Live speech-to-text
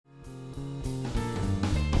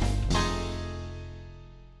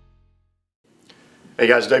Hey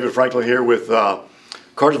guys, David Franklin here with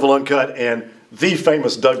Cartersville Uncut and the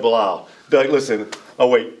famous Doug Belisle. Doug, listen, oh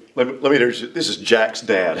wait, let me introduce you. This is Jack's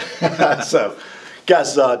dad. So,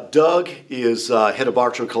 guys, Doug is head of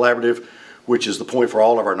Bartow Collaborative, which is the point for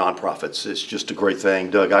all of our nonprofits. It's just a great thing.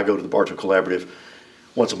 Doug, I go to the Bartow Collaborative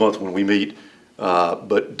once a month when we meet,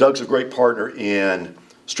 but Doug's a great partner in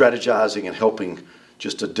strategizing and helping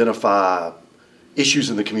just identify issues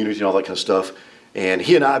in the community and all that kind of stuff. And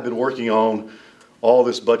he and I have been working on all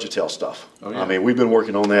this budgetel stuff. Oh, yeah. I mean, we've been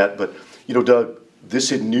working on that, but you know, Doug,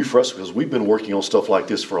 this isn't new for us because we've been working on stuff like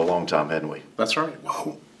this for a long time, hadn't we? That's right.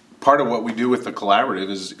 Well, part of what we do with the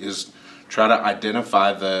collaborative is try to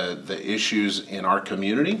identify the issues in our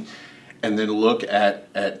community and then look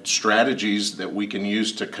at strategies that we can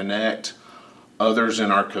use to connect others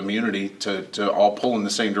in our community to all pull in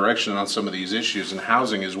the same direction on some of these issues. And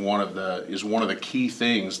housing is one of the key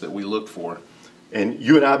things that we look for. And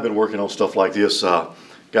you and I have been working on stuff like this.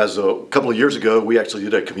 Guys, a couple of years ago, we actually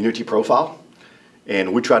did a community profile,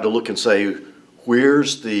 and we tried to look and say,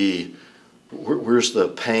 where's the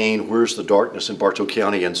pain, where's the darkness in Bartow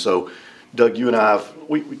County? And so, Doug, you and I,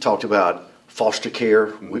 we talked about foster care.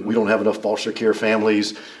 Mm-hmm. We don't have enough foster care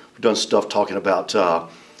families. We've done stuff talking about,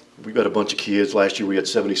 we've got a bunch of kids. Last year we had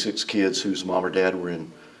 76 kids whose mom or dad were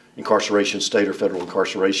in incarceration, state or federal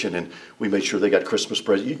incarceration, and we made sure they got Christmas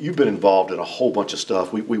presents. You've been involved in a whole bunch of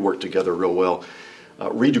stuff. We worked together real well.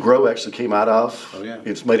 Read to Grow actually came out of. Oh, yeah.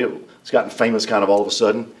 It's gotten famous kind of all of a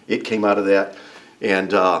sudden. It came out of that. And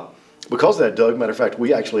because of that, Doug, matter of fact,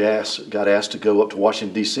 we actually got asked to go up to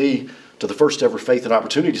Washington, D.C. to the first ever Faith and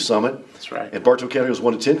Opportunity Summit. That's right. And Bartow County was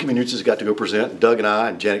one of 10 communities that got to go present. Doug and I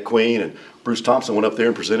and Janet Queen and Bruce Thompson went up there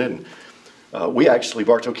and presented. And, we actually,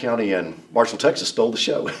 Bartow County and Marshall, Texas, stole the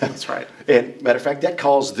show. That's right. And matter of fact, that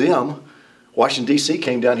caused them, Washington, D.C.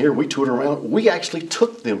 came down here, we toured around. We actually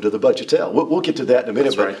took them to the budgetel. We'll get to that in a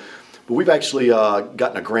minute. That's right. But we've actually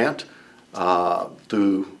gotten a grant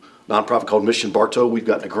through a nonprofit called Mission Bartow. We've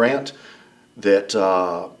gotten a grant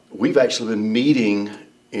that we've actually been meeting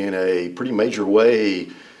in a pretty major way,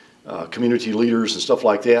 community leaders and stuff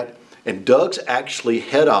like that. And Doug's actually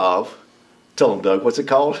head of, tell them, Doug, what's it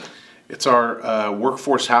called? It's our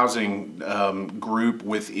workforce housing group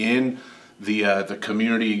within the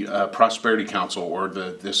Community Prosperity Council, or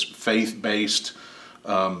this faith-based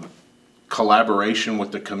collaboration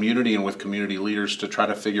with the community and with community leaders to try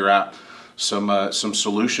to figure out some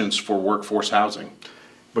solutions for workforce housing.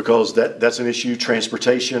 Because that's an issue.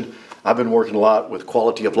 Transportation. I've been working a lot with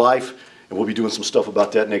quality of life, and we'll be doing some stuff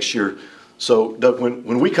about that next year. So, Doug,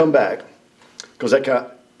 when we come back, because that kind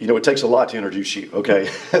of, you know, it takes a lot to introduce you, okay?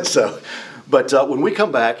 But when we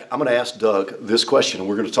come back, I'm going to ask Doug this question, and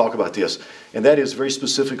we're going to talk about this. And that is very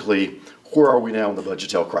specifically, where are we now in the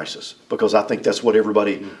budgetel crisis? Because I think that's what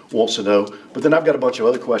everybody wants to know. But then I've got a bunch of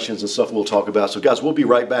other questions and stuff we'll talk about. So, guys, we'll be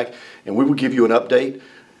right back, and we will give you an update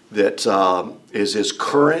that is as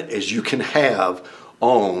current as you can have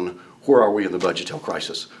on where are we in the budgetel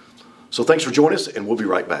crisis. So thanks for joining us, and we'll be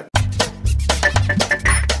right back.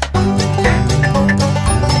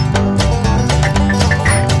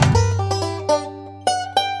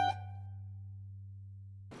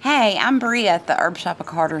 Hey, I'm Bria at the Herb Shop of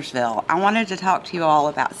Cartersville. I wanted to talk to you all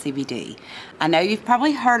about CBD. I know you've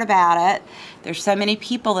probably heard about it. There's so many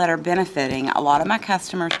people that are benefiting. A lot of my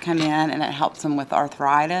customers come in and it helps them with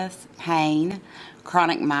arthritis, pain,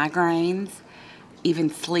 chronic migraines,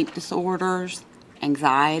 even sleep disorders,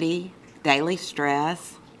 anxiety, daily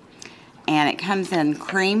stress. And it comes in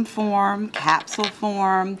cream form, capsule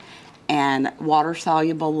form, and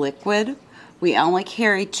water-soluble liquid. We only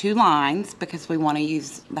carry 2 lines because we want to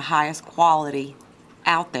use the highest quality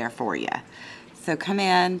out there for you. So come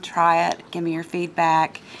in, try it, give me your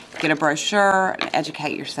feedback, get a brochure, and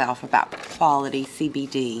educate yourself about quality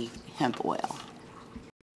CBD hemp oil.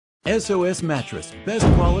 SOS Mattress, best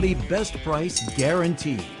quality, best price,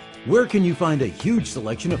 guaranteed. Where can you find a huge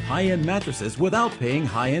selection of high-end mattresses without paying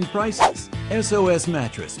high-end prices? SOS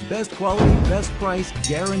Mattress, best quality, best price,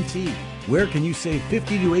 guaranteed. Where can you save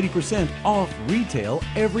 50 to 80% off retail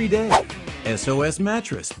every day? SOS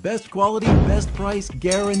Mattress, best quality, best price,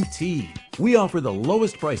 guaranteed. We offer the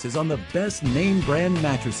lowest prices on the best name brand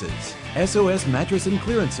mattresses. SOS Mattress and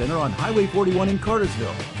Clearance Center on Highway 41 in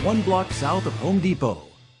Cartersville, 1 block south of Home Depot.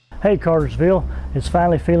 Hey Cartersville, it's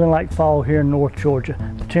finally feeling like fall here in North Georgia.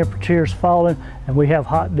 The temperature's falling and we have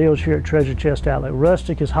hot deals here at Treasure Chest Outlet.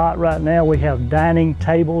 Rustic is hot right now. We have dining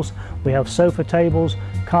tables, we have sofa tables,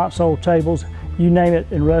 console tables, you name it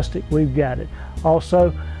in Rustic, we've got it.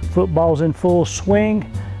 Also, football's in full swing.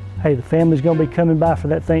 Hey, the family's going to be coming by for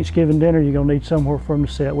that Thanksgiving dinner. You're going to need somewhere for them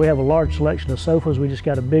to sit. We have a large selection of sofas. We just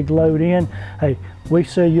got a big load in. Hey, we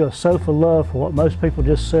sell you a sofa love for what most people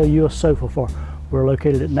just sell you a sofa for. We're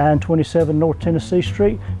located at 927 North Tennessee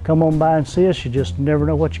Street. Come on by and see us. You just never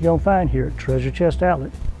know what you're going to find here at Treasure Chest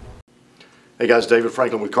Outlet. Hey guys, David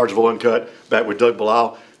Franklin with Cartersville Uncut, back with Doug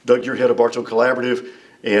Belisle. Doug, you're head of Bartow Collaborative,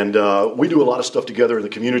 and we do a lot of stuff together in the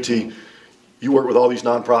community. You work with all these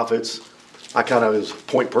nonprofits. I kind of is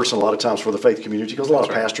point person a lot of times for the faith community because a lot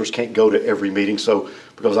of pastors can't go to every meeting. So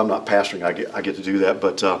because I'm not pastoring, I get to do that.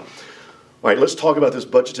 But all right, let's talk about this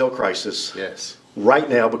budgetel crisis. Yes. Right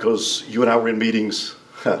now, because you and I were in meetings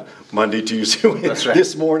Monday, Tuesday, That's right.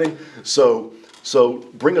 this morning. So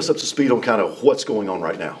bring us up to speed on kind of what's going on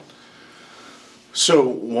right now. So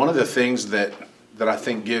one of the things that I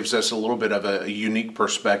think gives us a little bit of a unique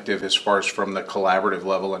perspective as far as from the collaborative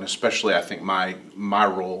level, and especially I think my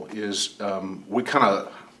role is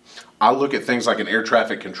I look at things like an air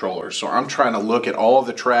traffic controller. So I'm trying to look at all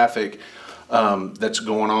the traffic that's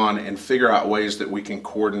going on and figure out ways that we can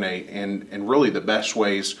coordinate and really the best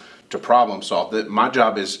ways to problem solve. That my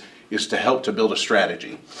job is to help to build a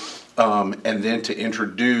strategy and then to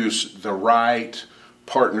introduce the right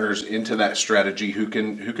partners into that strategy who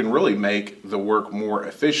can really make the work more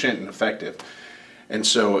efficient and effective. And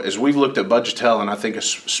so as we've looked at Budgetel, and I think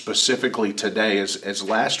specifically today, as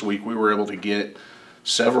last week we were able to get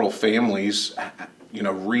several families,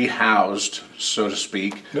 rehoused, so to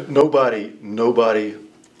speak. Nobody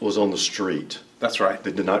was on the street. That's right.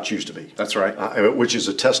 That did not choose to be. That's right. Which is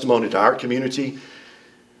a testimony to our community,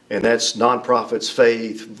 and that's nonprofits,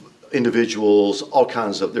 faith, individuals,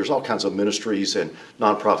 there's all kinds of ministries and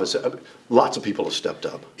nonprofits. Lots of people have stepped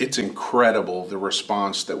up. It's incredible the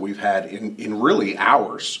response that we've had in really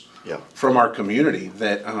hours Yeah. from our community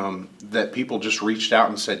that people just reached out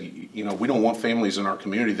and said, we don't want families in our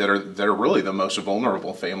community that are really the most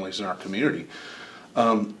vulnerable families in our community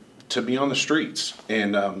to be on the streets,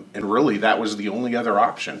 and really that was the only other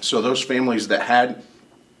option. So those families that had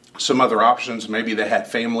some other options, maybe they had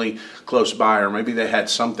family close by, or maybe they had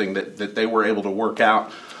something that they were able to work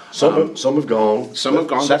out. Some have gone. Some have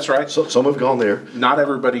gone. That's right. Some have gone there. Not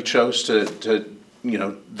everybody chose to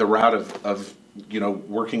the route of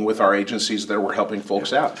working with our agencies that were helping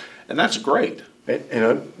folks out, and that's great.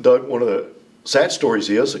 And Doug, one of the sad stories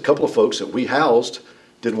is a couple of folks that we housed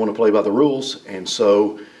didn't want to play by the rules, and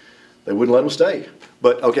so they wouldn't let them stay.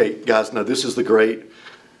 But okay, guys, now this is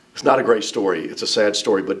it's not a great story. It's a sad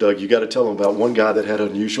story. But Doug, you got to tell them about one guy that had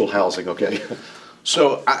unusual housing, okay?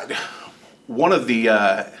 So one of the,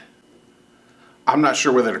 I'm not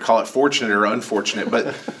sure whether to call it fortunate or unfortunate,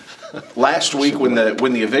 but last week when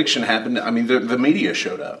the eviction happened, I mean, the media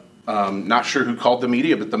showed up. Not sure who called the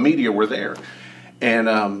media, but the media were there.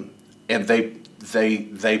 And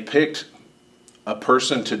they picked a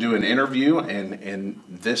person to do an interview, and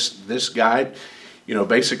this guy,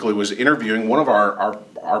 basically was interviewing one of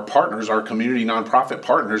our partners, our community nonprofit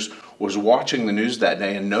partners, was watching the news that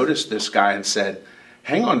day and noticed this guy and said,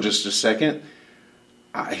 hang on just a second,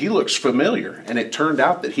 he looks familiar. And it turned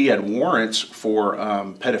out that he had warrants for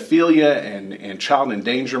pedophilia and child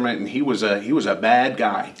endangerment, and he was a bad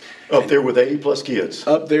guy. Up there with 80+ kids.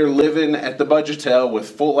 Up there living at the Budgetel with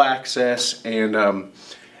full access, and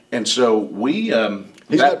so we...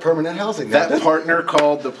 He's got permanent housing now. That partner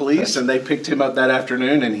called the police, and they picked him up that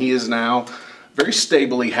afternoon, and he is now very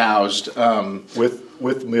stably housed.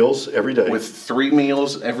 With meals every day. With 3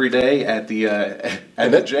 meals every day at the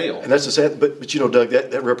jail. And that's the sad, but Doug,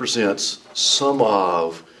 that represents some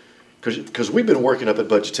of, because we've been working up at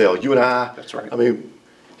Budgetel, you and I. That's right. I mean,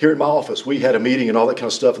 here in my office, we had a meeting and all that kind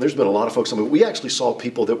of stuff, and there's been a lot of folks. I mean, we actually saw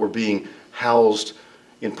people that were being housed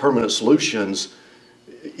in permanent solutions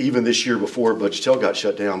even this year before Budgetel got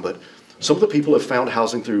shut down. But some of the people have found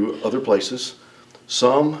housing through other places.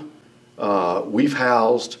 Some we've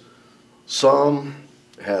housed. Some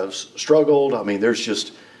have struggled. I mean, there's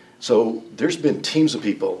been teams of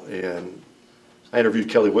people. And I interviewed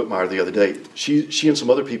Kelly Whitmire the other day. She and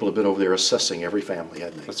some other people have been over there assessing every family,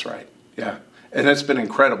 haven't they? That's right. Yeah. And it's been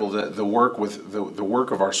incredible, the work with the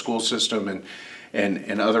work of our school system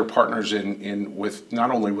and other partners in with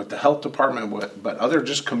not only with the health department but other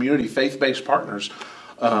just community faith-based partners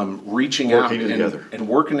reaching out and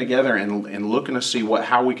working together and looking to see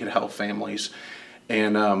how we can help families,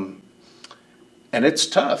 and it's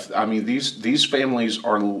tough. I mean, these families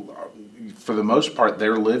are, for the most part,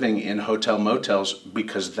 they're living in hotel motels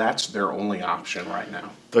because that's their only option right now.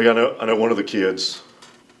 Doug, I know one of the kids,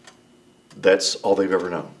 that's all they've ever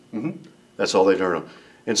known. Mm-hmm. That's all they've ever known.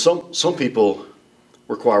 And some people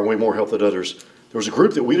require way more help than others. there was a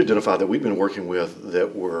group that we'd identified that we've been working with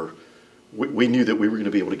that we knew that we were going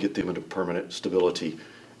to be able to get them into permanent stability.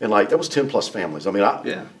 And like, that was 10 plus families. I mean,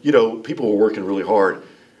 you know, people were working really hard.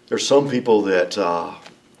 There's some people that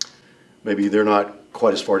maybe they're not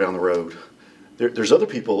quite as far down the road. There's other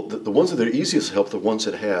people, the ones that are easiest to help, the ones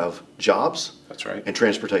that have jobs. That's right. And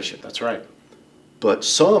transportation. That's right. But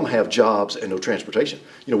some have jobs and no transportation.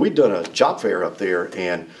 You know, we'd done a job fair up there,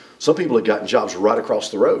 and some people had gotten jobs right across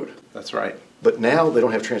the road. That's right. But now they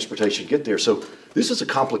don't have transportation to get there. So this is a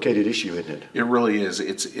complicated issue, isn't it? It really is.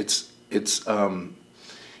 It's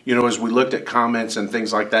you know, as we looked at comments and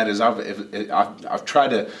things like that, I've tried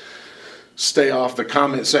to stay off the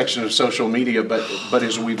comment section of social media, but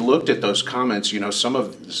as we looked at those comments, you know,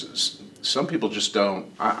 some people just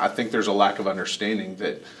don't. I think there's a lack of understanding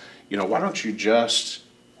that, you know, why don't you just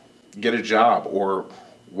get a job, or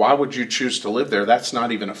why would you choose to live there? That's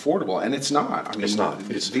not even affordable, and it's not. I mean, it's not.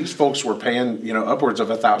 These folks were paying, you know, upwards of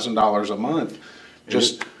 $1,000 a month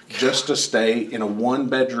just to stay in a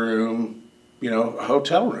 1-bedroom, you know,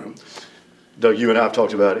 hotel room. Doug, you and I have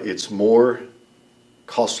talked about it. It's more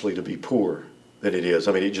costly to be poor than it is.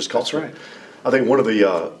 I mean, it just costs. That's right. I think one of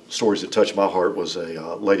the stories that touched my heart was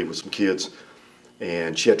a lady with some kids,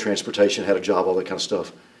 and she had transportation, had a job, all that kind of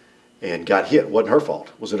stuff, and got hit. Wasn't her fault.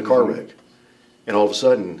 Was in a car wreck. And all of a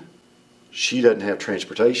sudden, she doesn't have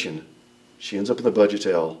transportation. She ends up in the budget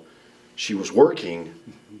hell. She was working,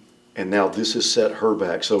 and now this has set her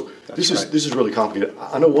back. So this is really complicated.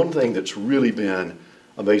 I know one thing that's really been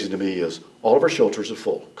amazing to me is all of our shelters are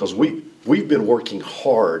full, because we've been working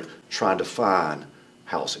hard trying to find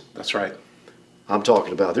housing. That's right. I'm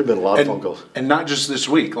talking about, there have been a lot of phone calls. And not just this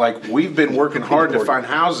week. Like, we've been working hard to find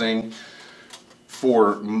housing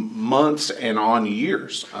for months and on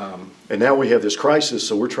years. And now we have this crisis,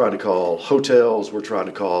 so we're trying to call hotels, we're trying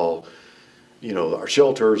to call, you know, our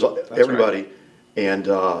shelters, everybody. Right. And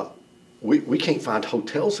we can't find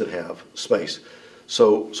hotels that have space.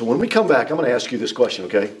 So when we come back, I'm going to ask you this question,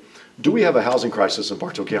 okay? Do we have a housing crisis in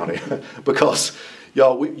Bartow County? Because,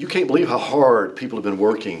 y'all, you can't believe how hard people have been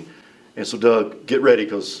working. And so, Doug, get ready,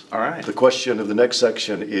 because the question of the next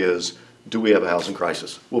section is, do we have a housing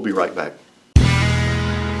crisis? We'll be right back.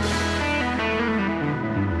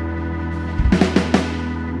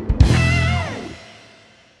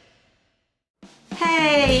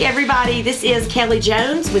 Hey everybody, this is Kelly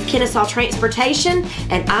Jones with Kennesaw Transportation,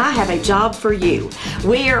 and I have a job for you.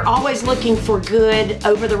 We are always looking for good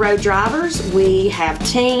over-the-road drivers. We have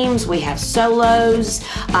teams, we have solos,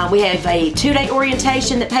 we have a 2-day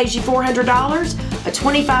orientation that pays you $400, a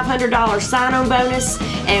 $2,500 sign-on bonus,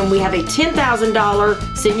 and we have a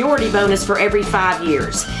 $10,000 seniority bonus for every 5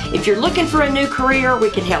 years. If you're looking for a new career, we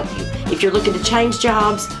can help you. If you're looking to change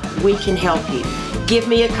jobs, we can help you. Give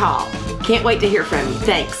me a call. Can't wait to hear from you.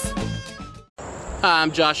 Thanks. Hi,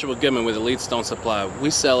 I'm Joshua Goodman with Elite Stone Supply.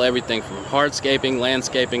 We sell everything from hardscaping,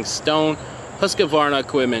 landscaping, stone, Husqvarna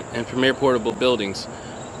equipment, and premier portable buildings.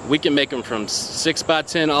 We can make them from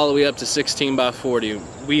 6x10 all the way up to 16x40.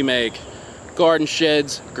 We make garden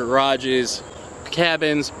sheds, garages,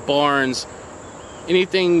 cabins, barns,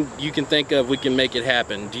 anything you can think of, we can make it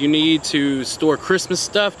happen. Do you need to store Christmas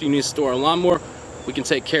stuff? Do you need to store a lawnmower? We can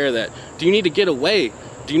take care of that. Do you need to get away?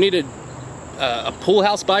 Do you need a pool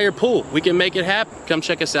house by your pool? We can make it happen. Come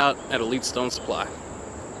check us out at Elite Stone Supply.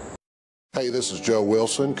 Hey, this is Joe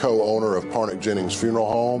Wilson, co-owner of Parnick Jennings Funeral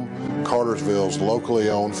Home, Cartersville's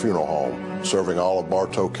locally owned funeral home, serving all of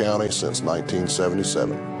Bartow County since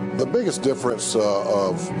 1977. The biggest difference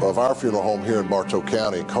of our funeral home here in Bartow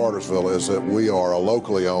County, Cartersville, is that we are a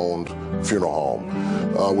locally owned funeral home.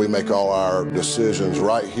 We make all our decisions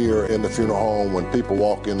right here in the funeral home. When people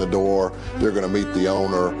walk in the door, they're going to meet the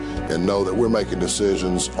owner and know that we're making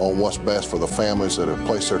decisions on what's best for the families that have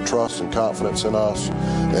placed their trust and confidence in us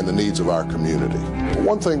and the needs of our community.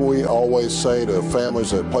 One thing we always say to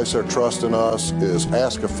families that place their trust in us is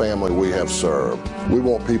ask a family we have served. We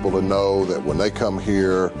want people to know that when they come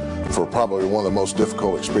here for probably one of the most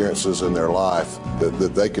difficult experiences in their life,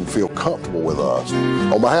 that they can feel comfortable with us.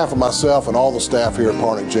 On behalf of myself and all the staff here at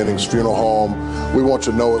Parnick Jennings Funeral Home, we want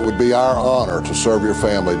you to know it would be our honor to serve your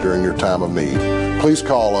family during your time of need. Please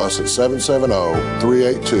call us at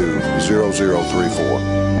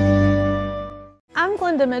 770-382-0034. I'm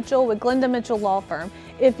Glenda Mitchell with Glenda Mitchell Law Firm.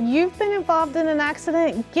 If you've been involved in an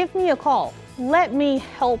accident, give me a call. Let me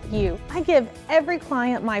help you. I give every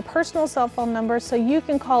client my personal cell phone number so you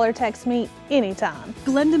can call or text me anytime.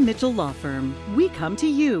 Glenda Mitchell Law Firm. We come to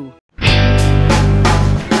you.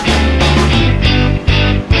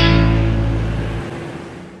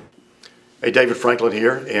 Hey, David Franklin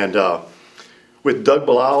here, and with Doug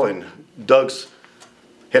Belisle, and Doug's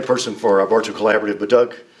head person for Bartow Collaborative. But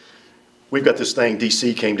Doug, we've got this thing,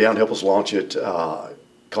 DC came down to help us launch it,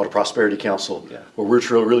 called a Prosperity Council, where we're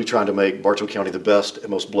really trying to make Bartow County the best and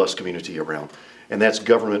most blessed community around. And that's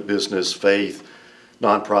government, business, faith,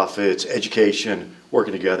 nonprofits, education,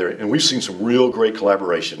 working together. And we've seen some real great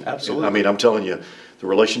collaboration. Absolutely. I mean, I'm telling you, the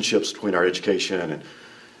relationships between our education and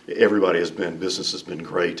everybody business has been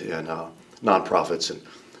great, and nonprofits.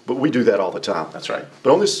 But we do that all the time. That's right.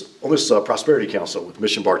 But on this Prosperity Council with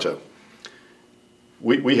Mission Bartow,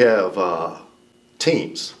 we have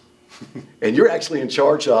teams, and you're actually in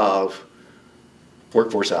charge of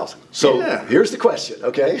workforce housing. So here's the question,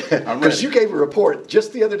 okay? Because you gave a report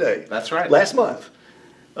just the other day. That's right. Last month.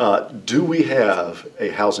 Do we have a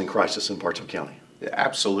housing crisis in Bartow County?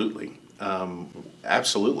 Absolutely.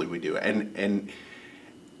 Absolutely we do. And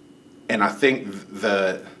I think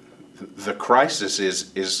the crisis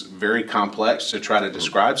is very complex to try to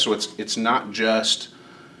describe. So it's not just,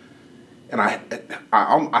 and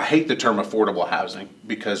I hate the term affordable housing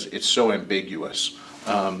because it's so ambiguous.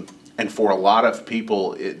 And for a lot of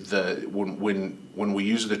people, when we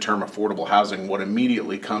use the term affordable housing, what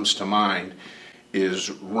immediately comes to mind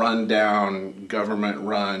is run-down,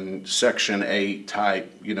 government-run, Section 8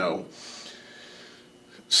 type,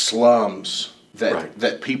 slums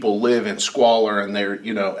that people live in squalor, and they're,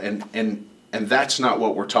 and that's not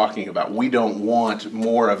what we're talking about. We don't want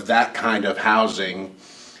more of that kind of housing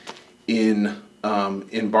in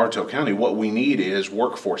Bartow County. What we need is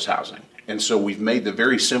workforce housing. And so we've made the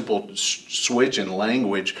very simple switch in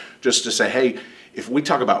language just to say, hey, if we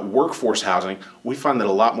talk about workforce housing, we find that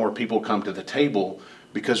a lot more people come to the table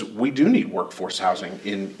because we do need workforce housing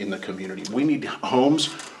in the community. We need homes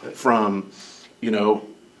from,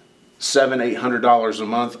 $700-800 a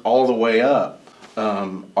month all the way up,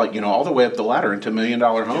 all the way up the ladder into $1 million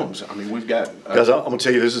homes. I mean, we've got. Guys, I'm going to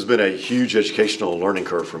tell you, this has been a huge educational learning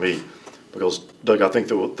curve for me, because Doug, I think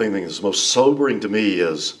the thing that's most sobering to me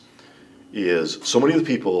is so many of the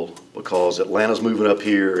people, because Atlanta's moving up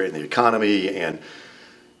here and the economy and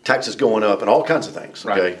taxes going up and all kinds of things,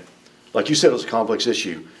 okay? Right. Like you said, it's a complex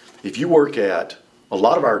issue. If you work at a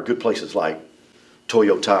lot of our good places like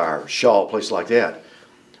Toyo Tire, Shaw, places like that,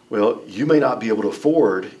 well, you may not be able to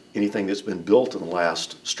afford anything that's been built in the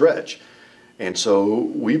last stretch. And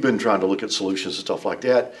so we've been trying to look at solutions and stuff like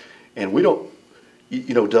that. And we don't,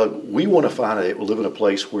 Doug, we want to live in a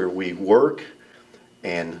place where we work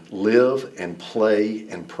and live and play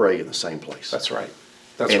and pray in the same place. That's right.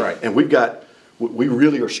 That's right. And we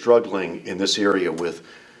really are struggling in this area with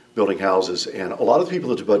building houses. And a lot of the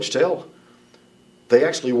people at the Budge Tail, they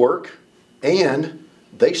actually work and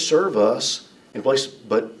they serve us in place,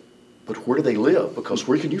 but where do they live? Because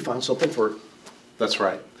where can you find something for? That's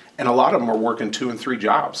right. And a lot of them are working 2 and 3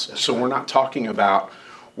 jobs. That's so right. we're not talking about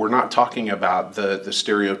the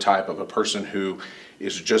stereotype of a person who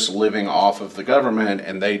is just living off of the government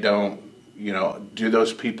and they don't, do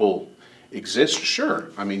those people exist?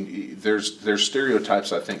 Sure. I mean, there's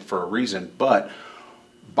stereotypes, I think, for a reason, but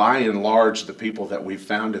by and large, the people that we've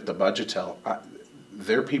found at the Budgetel,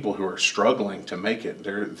 they're people who are struggling to make it.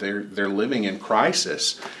 They're living in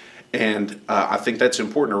crisis. And I think that's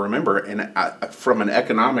important to remember. And from an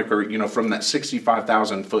economic, or from that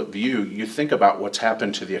 65,000 foot view, you think about what's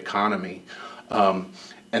happened to the economy, and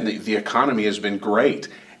the economy has been great,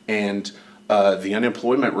 and the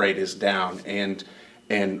unemployment rate is down, and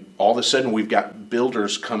all of a sudden we've got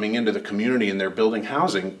builders coming into the community and they're building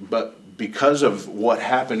housing, but because of what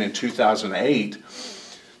happened in 2008.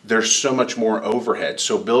 There's so much more overhead.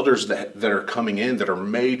 So builders that are coming in that are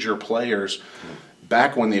major players.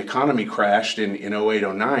 Back when the economy crashed in 08,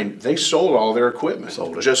 09, they sold all their equipment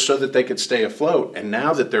just so that they could stay afloat. And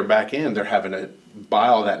now that they're back in, they're having to buy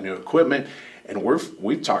all that new equipment. And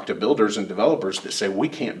we've talked to builders and developers that say we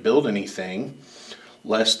can't build anything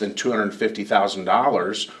less than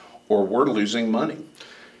 $250,000 or we're losing money.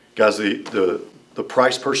 Guys, the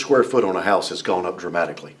price per square foot on a house has gone up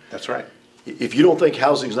dramatically. That's right. If you don't think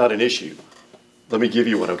housing's not an issue, let me give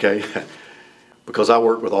you one, okay? Because I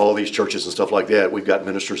work with all these churches and stuff like that, we've got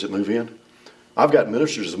ministers that move in. I've got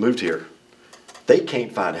ministers that moved here. They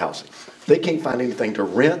can't find housing. They can't find anything to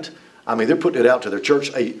rent. I mean, they're putting it out to their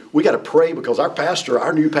church. Hey, we got to pray because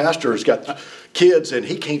our new pastor has got kids and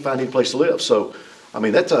he can't find any place to live. So, I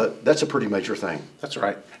mean, that's a pretty major thing. That's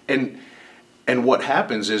right. And what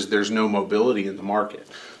happens is there's no mobility in the market.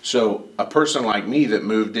 So a person like me that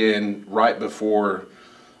moved in right before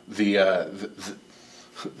the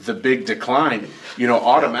big decline,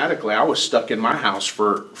 automatically I was stuck in my house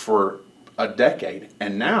for a decade.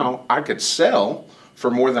 And now I could sell for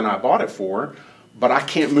more than I bought it for, but I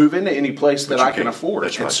can't move into any place that I can afford.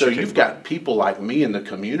 That's and right. so you've got people like me in the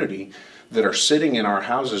community that are sitting in our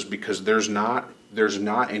houses because there's not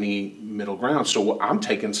any middle ground. So I'm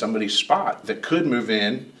taking somebody's spot that could move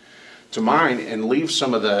in to mine and leave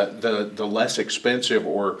some of the less expensive,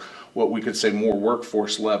 or what we could say more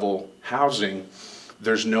workforce level housing.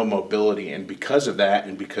 There's no mobility, and because of that,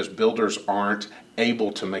 and because builders aren't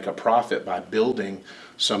able to make a profit by building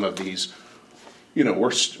some of these, you know,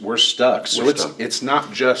 we're stuck. So it's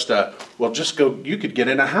not just just go. You could get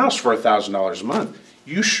in a house for $1,000 a month.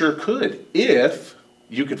 You sure could if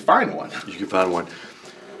you could find one. You can find one,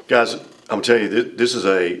 guys. I'm telling you, this is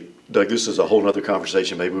a whole other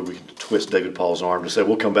conversation. Maybe we can twist David Paul's arm to say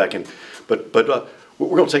we'll come back but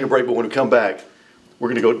we're going to take a break. But when we come back,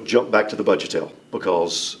 we're going to jump back to the budget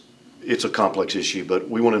because it's a complex issue. But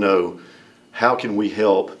we want to know, how can we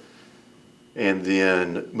help, and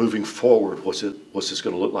then moving forward, what's this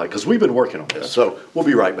going to look like? Because we've been working on this. So we'll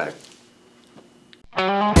be right back.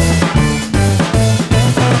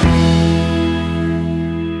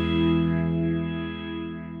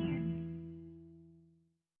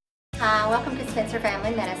 Hi, welcome to Spencer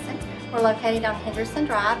Family Medicine. We're located on Henderson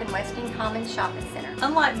Drive in Weston Commons Shopping Center.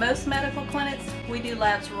 Unlike most medical clinics, we do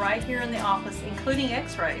labs right here in the office, including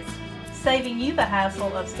x-rays, saving you the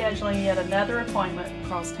hassle of scheduling yet another appointment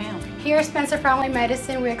across town. Here at Spencer Family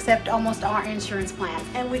Medicine, we accept almost all insurance plans.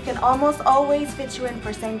 And we can almost always fit you in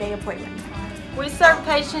for same-day appointments. We serve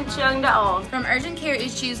patients young to old. From urgent care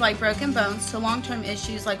issues like broken bones to long-term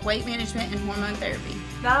issues like weight management and hormone therapy.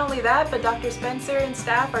 Not only that, but Dr. Spencer and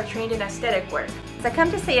staff are trained in aesthetic work. So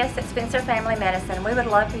come to see us at Spencer Family Medicine. We would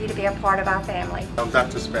love for you to be a part of our family. I'm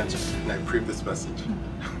Dr. Spencer, and I approve this message.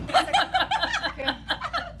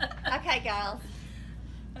 Okay, guys.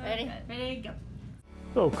 Ready? Ready, go.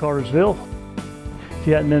 Hello, Cartersville. If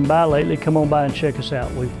you haven't been by lately, come on by and check us out.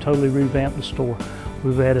 We've totally revamped the store.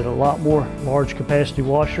 We've added a lot more large capacity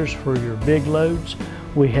washers for your big loads.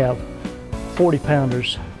 We have 40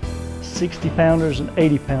 pounders, 60 pounders, and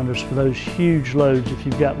 80 pounders for those huge loads. If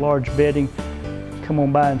you've got large bedding, come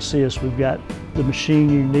on by and see us. We've got the machine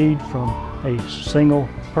you need from a single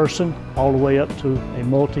person all the way up to a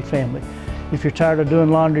multi-family. If you're tired of doing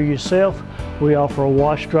laundry yourself, we offer a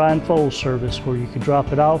wash, dry, and fold service where you can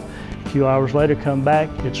drop it off. A few hours later, come back,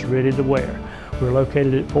 it's ready to wear. We're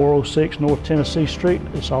located at 406 North Tennessee Street.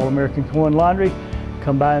 It's All American Coin Laundry.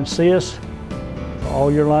 Come by and see us for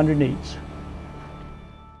all your laundry needs.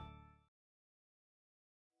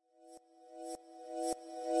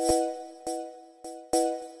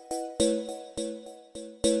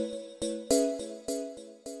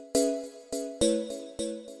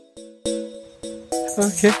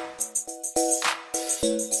 Okay.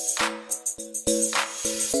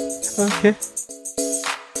 Okay.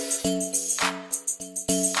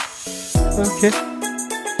 Okay.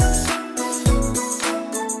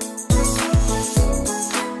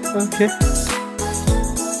 Okay.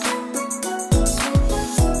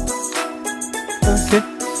 Okay.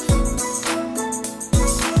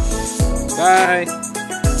 Bye.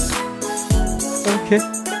 Okay.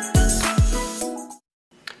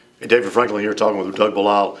 Hey, David Franklin here, talking with Doug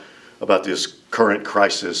Belisle about this current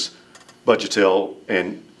crisis budgetel.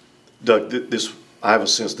 And Doug, I have a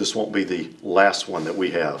sense this won't be the last one that we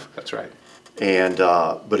have. That's right. And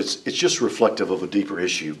but it's just reflective of a deeper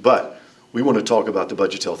issue. But we want to talk about the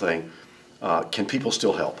budgetel thing. Can people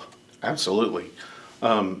still help? Absolutely.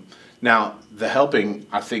 Now, the helping,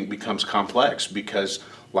 I think, becomes complex because,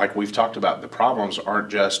 like we've talked about, the problems aren't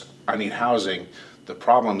just, I need housing. The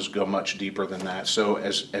problems go much deeper than that. So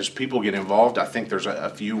as people get involved, I think there's a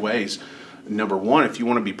few ways. Number one, if you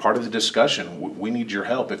want to be part of the discussion, we need your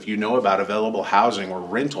help. If you know about available housing or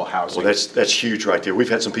rental housing. Well, that's huge right there. We've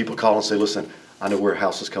had some people call and say, listen, I know where a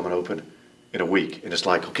house is coming open in a week. And it's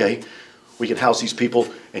like, okay, we can house these people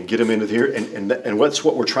and get them into here. And that's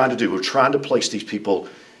what we're trying to do. We're trying to place these people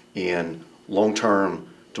in long-term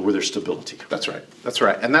to where there's stability. That's right. That's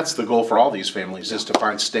right. And that's the goal for all these families, is to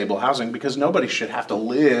find stable housing, because nobody should have to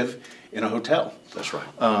live in a hotel. That's right.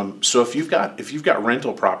 So if you've got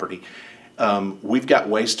rental property, we've got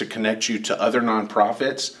ways to connect you to other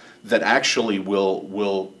nonprofits that actually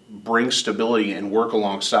will bring stability and work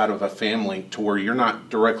alongside of a family, to where you're not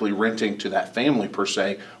directly renting to that family per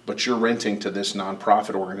se, but you're renting to this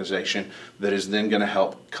nonprofit organization that is then going to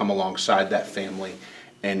help come alongside that family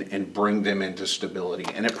and bring them into stability.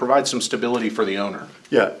 And it provides some stability for the owner.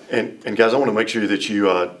 Yeah, and guys, I want to make sure that you,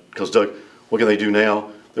 because Doug, what can they do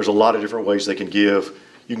now? There's a lot of different ways they can give.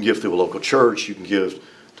 You can give through a local church. You can give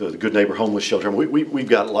to the Good Neighbor Homeless Shelter. We've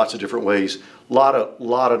got lots of different ways. A lot of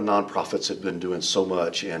nonprofits have been doing so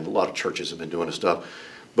much, and a lot of churches have been doing this stuff.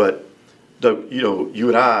 But Doug, you know, you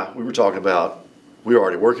and I, we were talking about, we were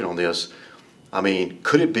already working on this. I mean,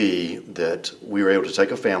 could it be that we were able to take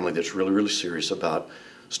a family that's really, really serious about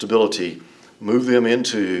stability, move them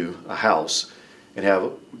into a house, and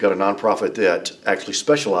have got a nonprofit that actually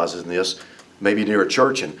specializes in this, maybe near a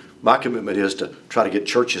church? And my commitment is to try to get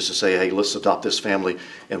churches to say, hey, let's adopt this family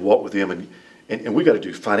and walk with them. And we've got to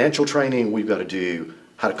do financial training. We've got to do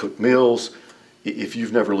how to cook meals. If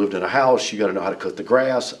you've never lived in a house, you got to know how to cut the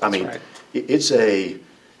grass. I mean, right. It's a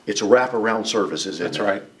wraparound service, isn't it? That's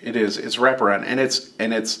right. It is. It's wraparound, and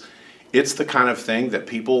it's the kind of thing that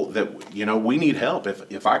people that, you know, we need help.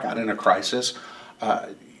 If I got in a crisis,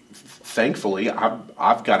 thankfully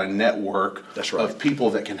I've got a network of people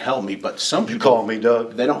that can help me. But some people, you call me,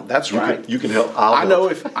 Doug. They don't. That's right. You can help. I know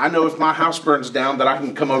if my house burns down, that I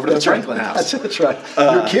can come over to the Franklin house. That's right.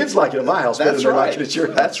 Your kids like it at my house better than like it at your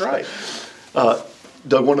house. That's right.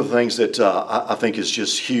 Doug, one of the things that I think is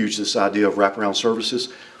just huge, this idea of wraparound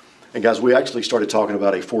services. And guys, we actually started talking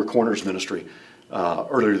about a Four Corners ministry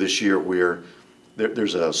earlier this year, where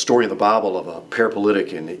there's a story in the Bible of a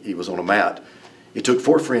paralytic, and he was on a mat. It took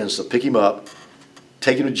 4 friends to pick him up,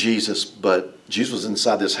 take him to Jesus, but Jesus was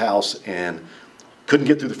inside this house and couldn't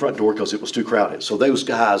get through the front door because it was too crowded. So those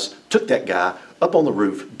guys took that guy up on the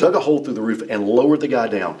roof, dug a hole through the roof, and lowered the guy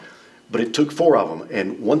down. But it took 4 of them.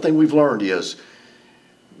 And one thing we've learned is,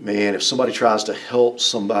 man, if somebody tries to help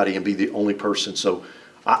somebody and be the only person. So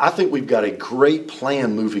I think we've got a great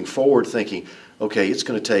plan moving forward, thinking, okay, it's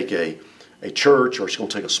going to take a church, or it's going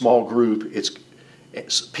to take a small group.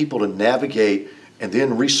 It's people to navigate, and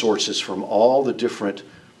then resources from all the different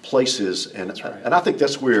places. And, and I think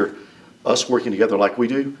that's where us working together like we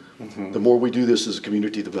do, the more we do this as a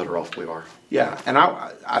community, the better off we are. Yeah, and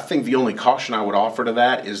I think the only caution I would offer to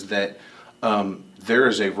that is that there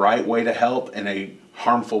is a right way to help and a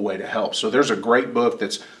harmful way to help. So there's a great book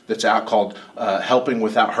that's out called Helping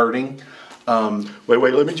Without Hurting. Wait,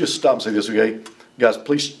 let me just stop and say this, okay? Guys,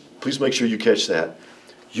 please make sure you catch that.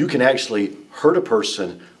 You can actually hurt a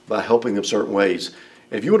person by helping them certain ways.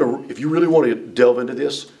 And if you really want to delve into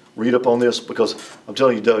this, read up on this, because I'm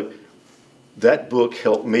telling you, Doug, that book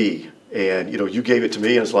helped me. And you know, you gave it to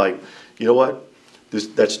me, and it's like, you know what?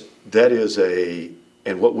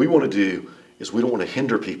 And what we want to do is we don't want to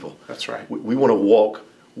hinder people. That's right. We want to walk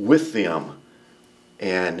with them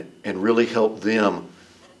and really help them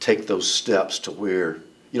take those steps to where,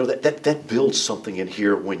 you know, that builds something in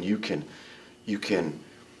here when you can,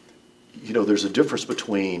 you know, there's a difference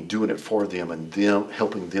between doing it for them and them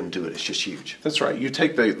helping them do it. It's just huge. That's right. You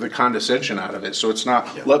take the condescension out of it. So it's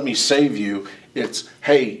not, let me save you. It's,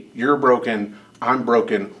 hey, you're broken, I'm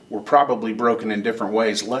broken, we're probably broken in different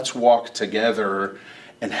ways. Let's walk together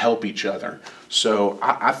and help each other. So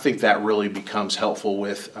I think that really becomes helpful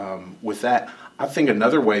with that. I think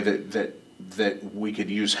another way that we could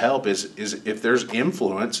use help is if there's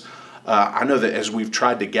influence. I know that as we've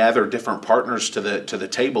tried to gather different partners to the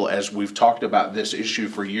table, as we've talked about this issue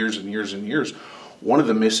for years and years and years, one of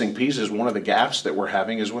the missing pieces, one of the gaps that we're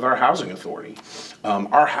having is with our housing authority.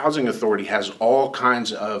 Our housing authority has all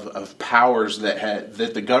kinds of powers that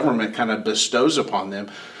the government kind of bestows upon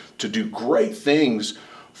them to do great things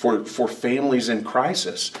for families in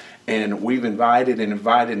crisis. And we've invited and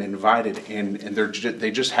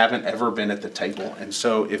they just haven't ever been at the table. And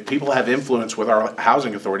so if people have influence with our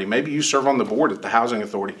housing authority, maybe you serve on the board at the housing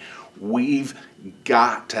authority, we've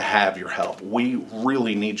got to have your help. We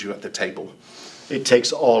really need you at the table. It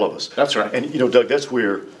takes all of us. That's right. And you know, Doug, that's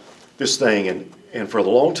where this thing, and for a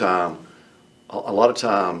long time, a lot of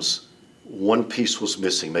times, one piece was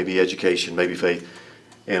missing, maybe education, maybe faith.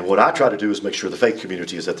 And what I try to do is make sure the faith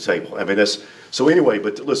community is at the table. I mean, so anyway,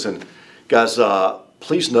 but listen, guys,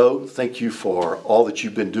 please know, thank you for all that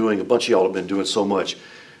you've been doing. A bunch of y'all have been doing so much.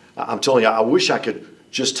 I'm telling you, I wish I could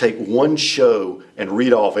just take one show and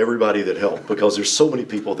read off everybody that helped, because there's so many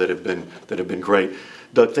people that have been great.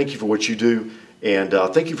 Doug, thank you for what you do. And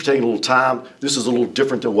thank you for taking a little time. This is a little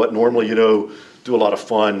different than what normally, you know, do a lot of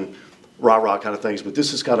fun, rah-rah kind of things. But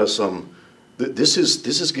this is kind of this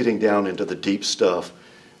is getting down into the deep stuff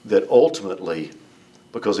that ultimately,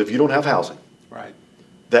 because if you don't have housing, right,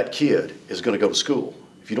 that kid is going to go to school.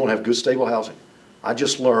 If you don't have good, stable housing, I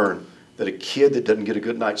just learned that a kid that doesn't get a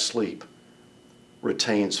good night's sleep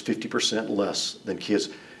retains 50% less than kids.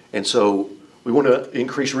 And so we want to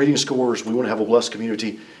increase reading scores. We want to have a blessed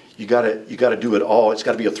community. You got to do it all. It's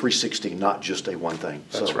got to be a 360, not just a one thing.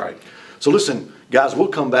 That's right. So listen, guys, we'll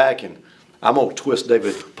come back and I'm going to twist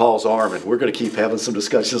David Paul's arm, and we're going to keep having some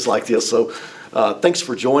discussions like this. So thanks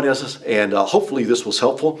for joining us, and hopefully this was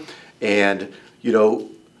helpful. And, you know,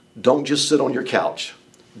 don't just sit on your couch.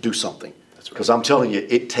 Do something. Because I'm telling you,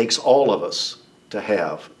 it takes all of us to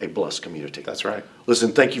have a blessed community. That's right.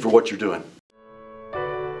 Listen, thank you for what you're doing.